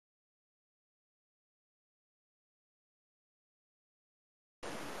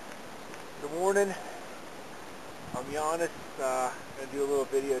Morning. I'm Janis. Going to do a little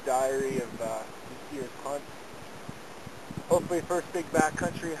video diary of this year's hunt. Hopefully first big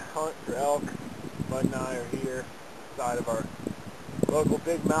backcountry hunt for elk. Bud and I are here, side of our local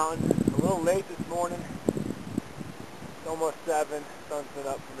big mountain. A little late this morning. It's almost 7. Sun's been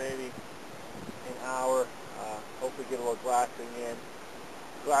up for maybe an hour. Hopefully get a little glassing in.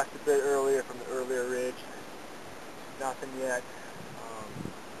 Glassed a bit earlier from the earlier ridge. Nothing yet.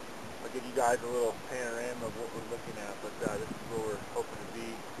 I'll give you guys a little panorama of what we're looking at, but this is where we're hoping to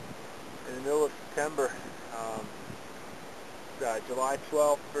be in the middle of September. It's July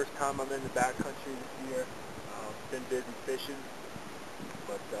 12th, first time I'm in the backcountry this year. Been busy fishing,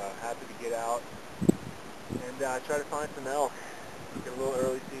 but happy to get out and try to find some elk. Get a little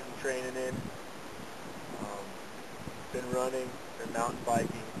early season training in. Been running, been mountain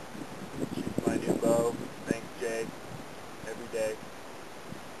biking, shooting my new bow, thanks Jay, every day.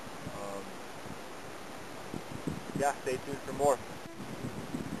 Yeah, stay tuned for more.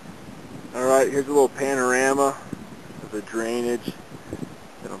 Alright, here's a little panorama of the drainage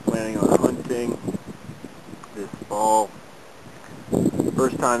that I'm planning on hunting this fall.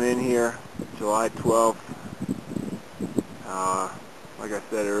 First time in here, July 12th. Like I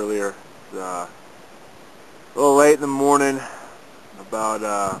said earlier, it's a little late in the morning,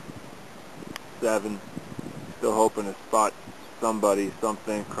 about 7. Still hoping to spot somebody,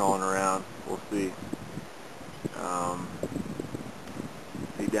 something crawling around. We'll see.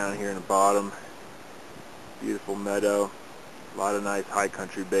 See down here in the bottom, beautiful meadow, a lot of nice high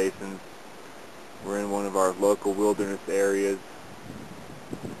country basins. We're in one of our local wilderness areas,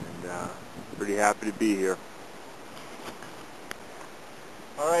 and pretty happy to be here.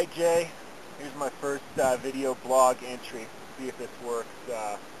 Alright Jay, here's my first video blog entry. Let's see if this works.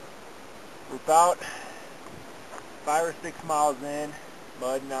 We're about 5 or 6 miles in,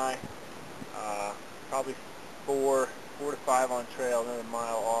 Bud and I, probably 4 to 5 on trail, another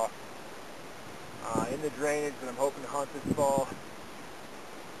mile off. In the drainage that I'm hoping to hunt this fall.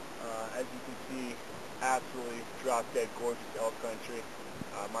 As you can see, absolutely drop-dead gorgeous elk country.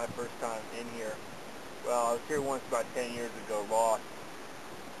 My first time in here. Well, I was here once about 10 years ago, lost.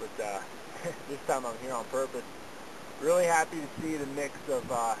 But this time I'm here on purpose. Really happy to see the mix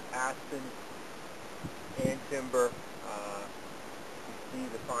of aspen and timber. You see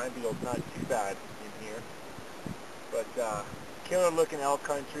the pine beetle's not too bad in here. But killer looking elk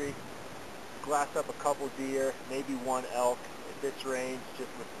country. Glassed up a couple deer, maybe one elk at this range just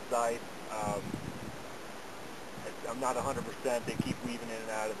with the sight. I'm not 100%. They keep weaving in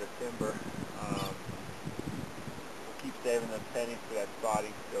and out of the timber. We'll keep saving those pennies for that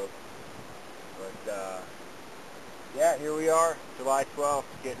spotting scope. But yeah, here we are, July 12th,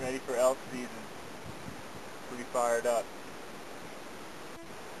 getting ready for elk season. Pretty fired up.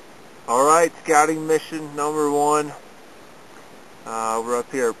 Alright, scouting mission number 1. We're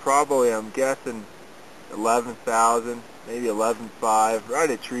up here probably, I'm guessing, 11,000, maybe 11,500, right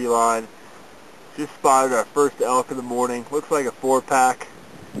at tree line. Just spotted our first elk of the morning. Looks like a 4-pack.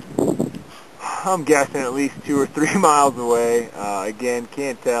 I'm guessing at least 2 or 3 miles away. Again,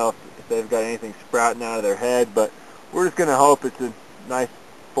 can't tell if they've got anything sprouting out of their head, but we're just going to hope it's a nice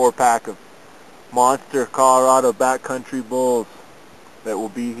 4-pack of monster Colorado backcountry bulls that will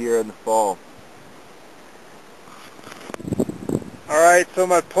be here in the fall. Alright, so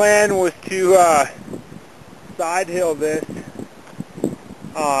my plan was to side hill this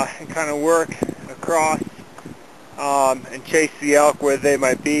and kind of work across and chase the elk where they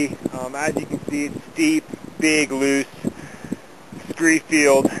might be. As you can see, it's steep, big, loose, scree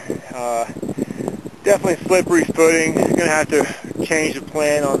field. Definitely slippery footing. Going to have to change the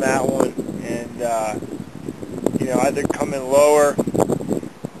plan on that one and you know, either come in lower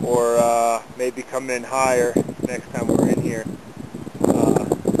or maybe come in higher next time we're in here.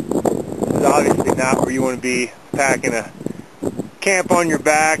 This is obviously not where you want to be packing a camp on your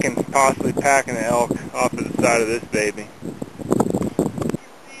back and possibly packing an elk off to the side of this baby. You can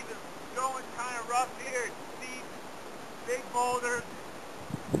see the going kind of rough here. It's steep, big boulders.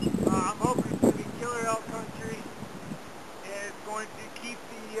 I'm hoping it's going to be killer elk country. And it's going to keep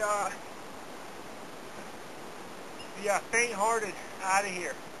the faint-hearted out of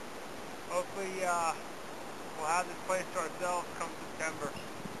here. Hopefully we'll have this place to ourselves come September.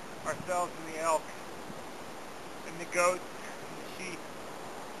 Ourselves and the elk, and the goats, and the sheep.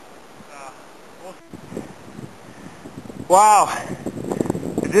 Wow,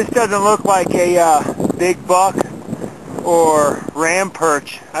 if this doesn't look like a big buck or ram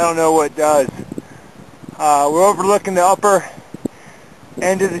perch, I don't know what does. We're overlooking the upper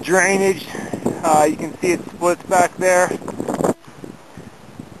end of the drainage. You can see it splits back there.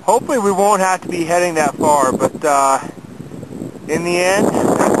 hopefully we won't have to be heading that far, but in the end,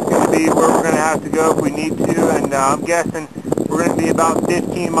 that's going to be where we're going to have to go if we need to, and I'm guessing we're going to be about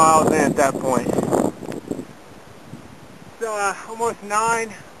 15 miles in at that point. So almost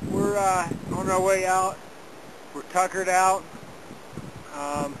 9, we're on our way out. We're tuckered out.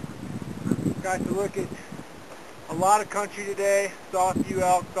 Got to look at a lot of country today. Saw a few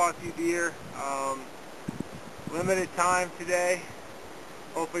elk, saw a few deer. Limited time today.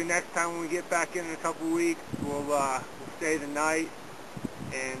 Hopefully next time when we get back in a couple weeks, we'll stay the night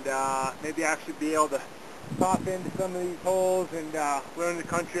and maybe actually be able to pop into some of these holes and learn the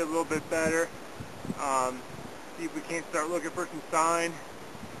country a little bit better. See if we can't start looking for some sign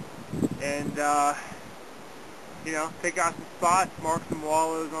and you know, pick out some spots, mark some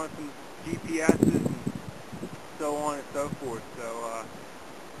wallows on some GPSs and so on and so forth. So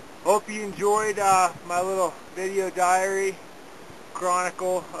hope you enjoyed my little video diary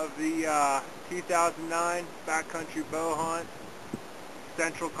chronicle of the 2009 backcountry bow hunt,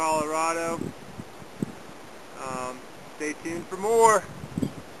 Central Colorado. Stay tuned for more.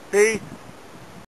 Peace.